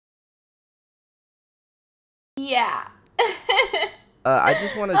Yeah. I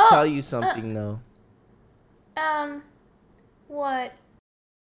just want to tell you something though. What?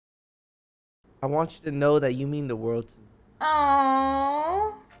 I want you to know that you mean the world to me.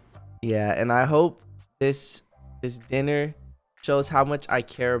 Oh. Yeah, and I hope this dinner shows how much I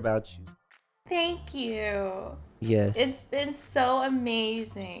care about you. Thank you. Yes. It's been so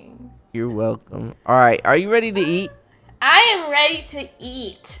amazing. You're welcome. All right, are you ready to eat? I am ready to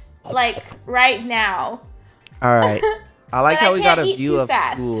eat. Like, right now. All right. I like But how I we got can't a eat view too of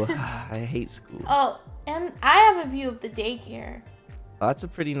fast. school. I hate school. Oh, and I have a view of the daycare. Oh, that's a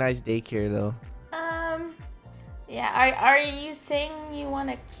pretty nice daycare though. Yeah. Are you saying you want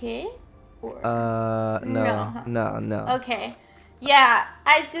a kid? Or No, huh? no. Okay. Yeah,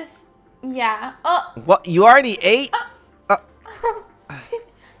 yeah. Oh. What? You already ate?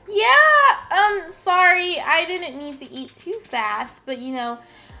 Yeah. Sorry, I didn't mean to eat too fast, but you know,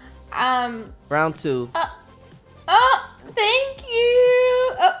 Round 2. Oh, thank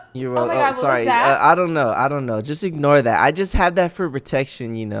you. Oh, You're welcome. Oh my God, sorry. what was that? I don't know. Just ignore that. I just have that for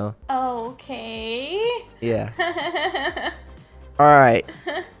protection, you know. Oh, okay. Yeah. All right.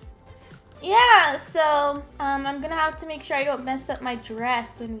 Yeah, so I'm gonna have to make sure I don't mess up my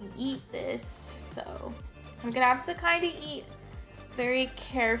dress when we eat this. So I'm gonna have to kind of eat very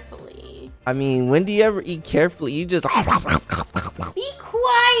carefully. I mean, when do you ever eat carefully? You just Be quiet.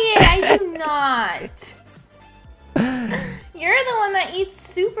 I do not. You're the one that eats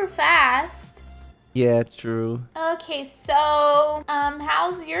super fast. Yeah, true. Okay, so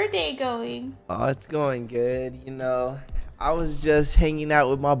how's your day going? Oh, it's going good. You know, I was just hanging out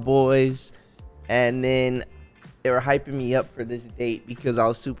with my boys, and then they were hyping me up for this date because I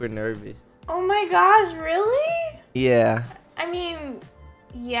was super nervous. Oh my gosh, really? Yeah. I mean,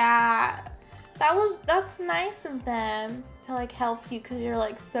 yeah, that's nice of them to like help you because you're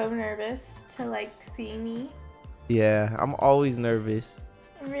like so nervous to like see me. Yeah, I'm always nervous.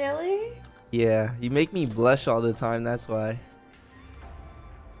 Really? Yeah, you make me blush all the time, that's why.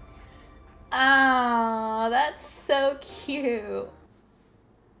 Oh, that's so cute.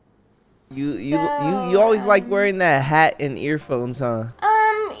 You always like wearing that hat and earphones, huh?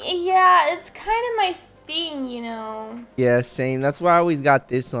 Yeah, it's kind of my thing, you know. Yeah, same. That's why I always got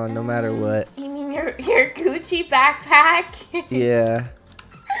this on no matter what. You mean your Gucci backpack? Yeah.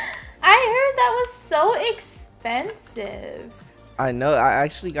 I heard that was so expensive. I know. I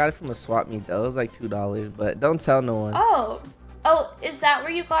actually got it from a swap meet though. It was like $2, but don't tell no one. Oh, is that where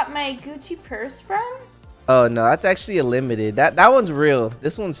you got my Gucci purse from? Oh no, that's actually a limited. That one's real.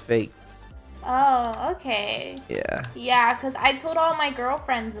 This one's fake. Oh, okay. Yeah. Yeah, because I told all my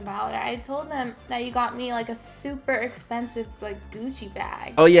girlfriends about it. I told them that you got me like a super expensive like Gucci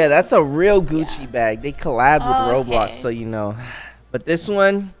bag. Oh yeah, that's a real Gucci bag. They collabed with Okay. Roblox, so you know. But this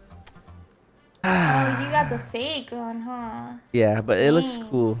one. Oh, you got the fake on, huh? Yeah, but it looks Dang.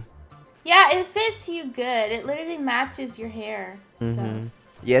 cool. Yeah, it fits you good. It literally matches your hair. So.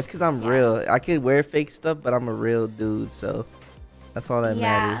 Yeah, it's because I'm real. I could wear fake stuff, but I'm a real dude, so that's all that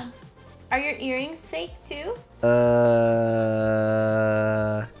matters. Are your earrings fake too?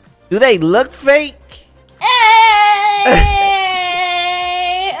 Do they look fake? Hey!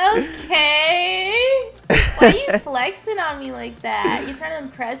 Okay. Why are you flexing on me like that? You trying to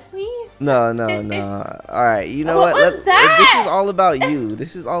impress me? No. All right, you know what? What was that? This is all about you.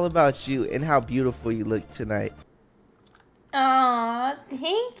 This is all about you and how beautiful you look tonight. Aw,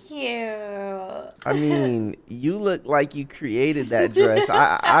 thank you. I mean, you look like you created that dress.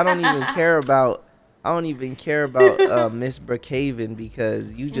 I don't even care about Miss Brookhaven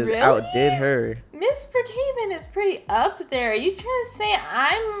because you just outdid her. Miss Brookhaven is pretty up there. Are you trying to say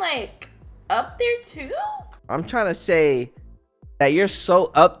I'm like up there too? I'm trying to say that you're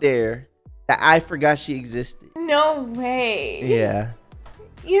so up there that I forgot she existed. No way. Yeah.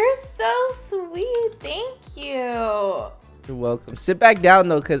 You're so sweet. Thank you. You're welcome. Sit back down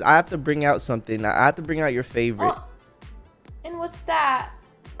though, because I have to bring out something. I have to bring out your favorite. Oh, and what's that?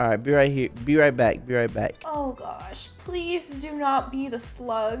 All right, be right here. Be right back. Be right back. Oh gosh, please do not be the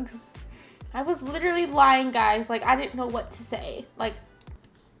slugs. I was literally lying, guys. Like, I didn't know what to say. Like,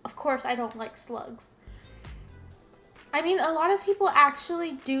 of course I don't like slugs. I mean, a lot of people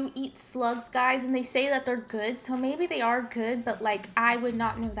actually do eat slugs, guys, and they say that they're good. So maybe they are good, but like, I would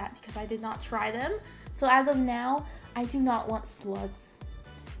not know that because I did not try them. So as of now, I do not want slugs.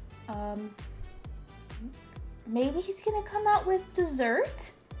 Maybe he's gonna come out with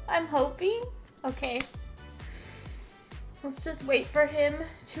dessert? I'm hoping. Okay. Let's just wait for him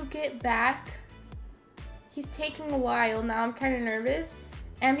to get back. He's taking a while now. I'm kind of nervous.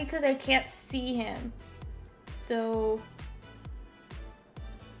 And because I can't see him. So,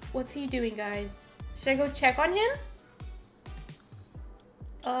 what's he doing, guys? Should I go check on him?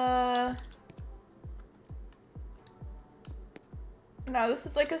 No, this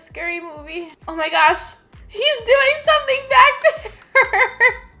is like a scary movie. Oh my gosh. He's doing something back there.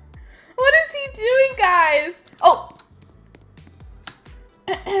 What is he doing, guys? Oh.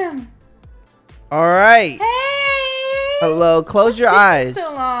 All right. Hey. Hello. Close your eyes.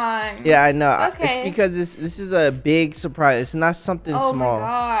 So long. Yeah, I know. Okay. It's because this is a big surprise. It's not something small. Oh my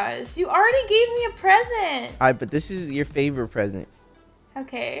gosh. You already gave me a present. All right, but this is your favorite present.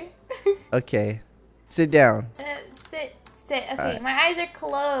 Okay. Okay. Sit down. Sit. Okay, right. my eyes are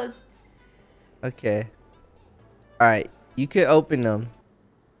closed. Okay. All right. You could open them.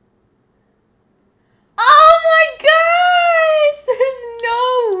 Oh my gosh! There's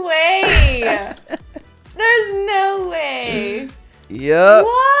no way. There's no way. Yep.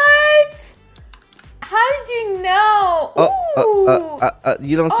 What? How did you know?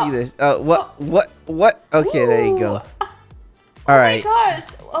 You don't see this. What? Okay, there you go. All right. Oh my gosh,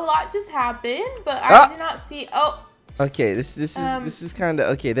 a lot just happened, but I did not see. Oh. Okay, this is kind of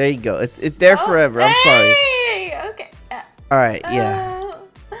okay. There you go. It's there forever. I'm sorry. Okay. All right. Yeah.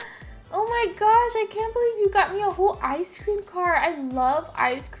 Oh my gosh, I can't believe you got me a whole ice cream car. I love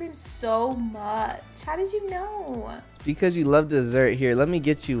ice cream so much. How did you know? Because you love dessert. Here, let me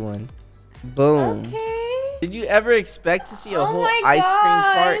get you one. Boom. Okay. Did you ever expect to see a whole my ice cream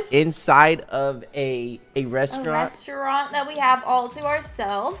cart gosh. inside of a restaurant? A restaurant that we have all to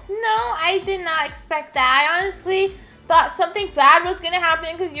ourselves? No, I did not expect that. I honestly thought something bad was gonna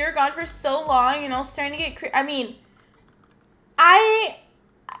happen because you were gone for so long and I was starting to get I mean,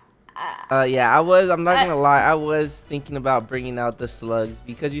 yeah, I'm not gonna lie, I was thinking about bringing out the slugs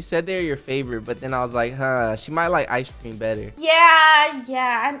because you said they're your favorite, but then I was like, she might like ice cream better.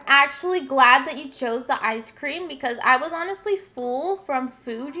 Yeah, I'm actually glad that you chose the ice cream because I was honestly full from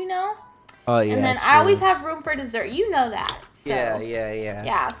food, you know? Oh yeah. And then true. I always have room for dessert, you know that. So, yeah.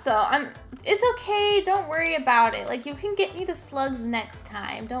 Yeah, so it's okay, don't worry about it. Like, you can get me the slugs next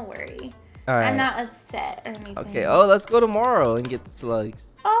time, don't worry. All right. I'm not upset or anything. Okay, let's go tomorrow and get the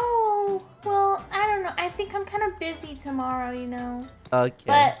slugs. Oh, well, I don't know. I think I'm kind of busy tomorrow, you know. Okay.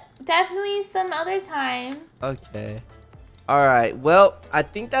 But definitely some other time. Okay. All right. Well, I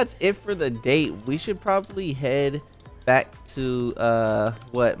think that's it for the date. We should probably head back to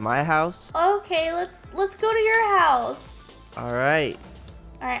my house. Okay, let's go to your house. All right.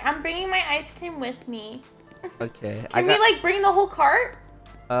 All right, I'm bringing my ice cream with me. Okay. Can we like bring the whole cart?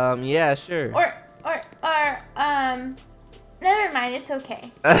 Yeah, sure. Or never mind, it's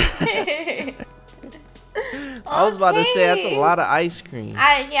okay. I was about to say that's a lot of ice cream.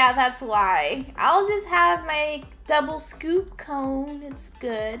 Yeah, that's why. I'll just have my double scoop cone. It's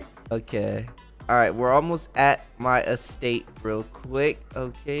good. Okay. All right, we're almost at my estate real quick.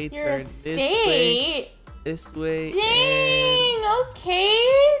 Okay, Your turn estate? This way. Dang, okay.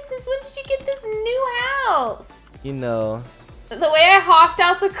 Since when did you get this new house? You know. The way I hawked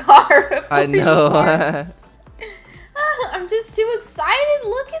out the car. I know. I'm just too excited.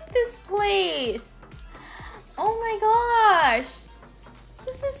 Look at this place. Oh my gosh.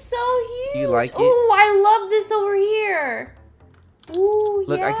 This is so huge. You like it? Ooh, I love this over here. Ooh,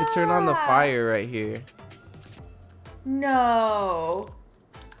 Look, yeah. I could turn on the fire right here. No.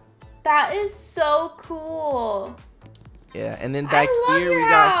 That is so cool. Yeah, and then back here we your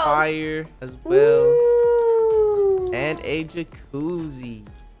got house. fire as well. Ooh. And a jacuzzi.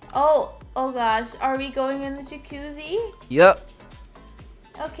 Oh gosh. Are we going in the jacuzzi? Yep.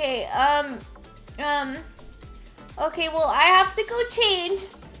 Okay, okay, well, I have to go change.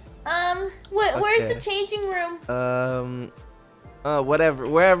 Where's the changing room?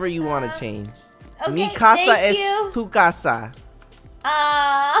 wherever you want to change. Okay, Mi casa thank es you. tu casa.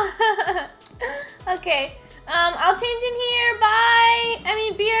 Okay, I'll change in here, bye. I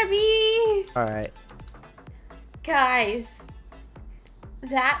mean, BRB. All right. Guys,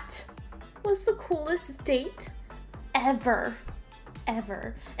 that was the coolest date ever.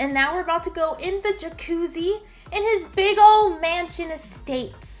 And now we're about to go in the jacuzzi in his big old mansion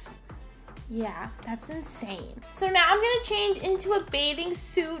estates. Yeah, that's insane. So now I'm gonna change into a bathing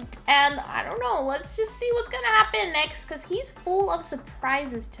suit and I don't know, let's just see what's gonna happen next because he's full of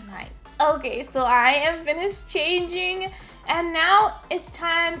surprises tonight. Okay, so I am finished changing and now it's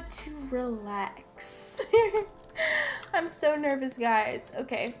time to relax. I'm so nervous, guys.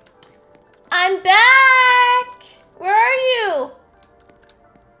 Okay. I'm back! Where are you?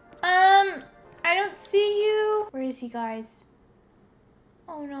 I don't see you. Where is he, guys?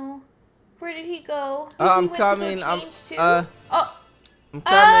 Oh no. Where did he go? I'm coming. I'm coming.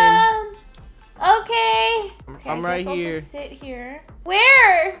 Okay. I'm right I'll here. just sit here.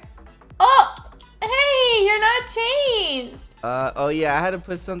 Where? Oh, hey! changed? Oh yeah, I had to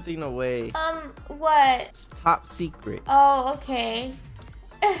put something away. What? It's top secret. Oh, okay.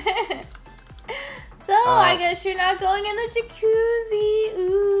 So, I guess you're not going in the jacuzzi.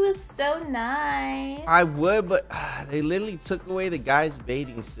 Ooh, it's so nice. I would, but they literally took away the guy's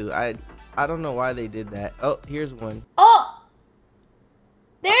bathing suit. I don't know why they did that. Oh, here's one. Oh!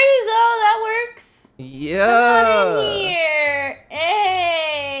 There you go. That works. Yeah. Come on in here.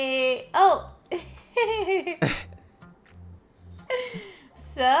 Hey. Oh.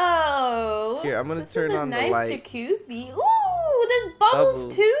 So. Here, I'm gonna turn on the light. Nice jacuzzi. Ooh, there's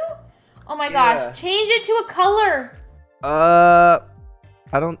bubbles too. Oh my gosh, Yeah. change it to a color. I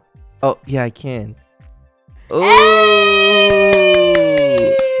don't. Oh yeah, I can. Oh.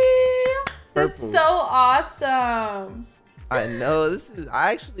 Hey! That's Purple. so awesome. I know this is.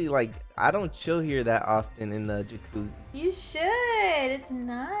 I actually like. I don't chill here that often in the jacuzzi. You should. It's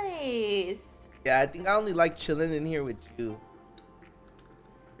nice. Yeah, I think I only like chilling in here with you.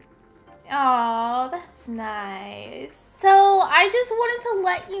 Oh, that's nice. So I just wanted to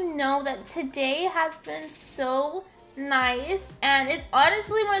let you know that today has been so nice, and it's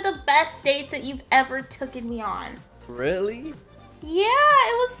honestly one of the best dates that you've ever taken me on. Really? Yeah,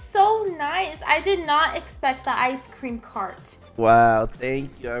 it was so nice. I did not expect the ice cream cart. Wow,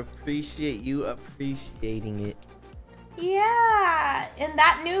 thank you. I appreciate you appreciating it. Yeah, and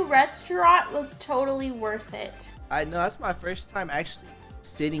that new restaurant was totally worth it. I know, that's my first time actually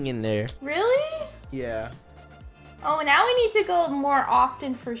sitting in there. Really? Yeah. Oh, now we need to go more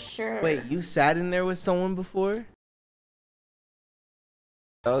often for sure. Wait, you sat in there with someone before?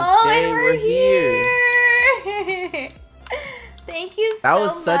 Okay, Oh, and we're here. here. Thank you so much. That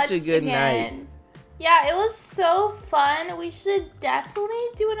was such a good night. Yeah, it was so fun. We should definitely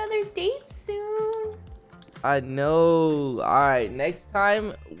do another date soon. I know. All right, next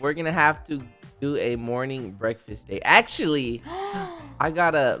time we're gonna have to do a morning breakfast date. Actually, I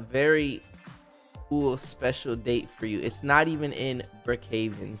got a very cool special date for you. It's not even in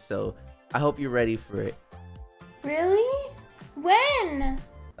Brookhaven, so I hope you're ready for it. Really? When?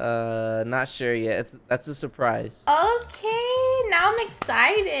 Not sure yet. That's a surprise. Okay, now I'm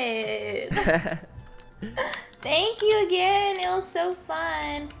excited. Thank you again. It was so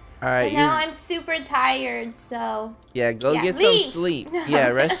fun. All right. And now I'm super tired, so. Yeah, go get leave. some sleep. Yeah,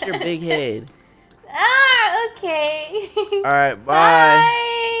 rest your big head. Ah, okay. All right, bye. Bye.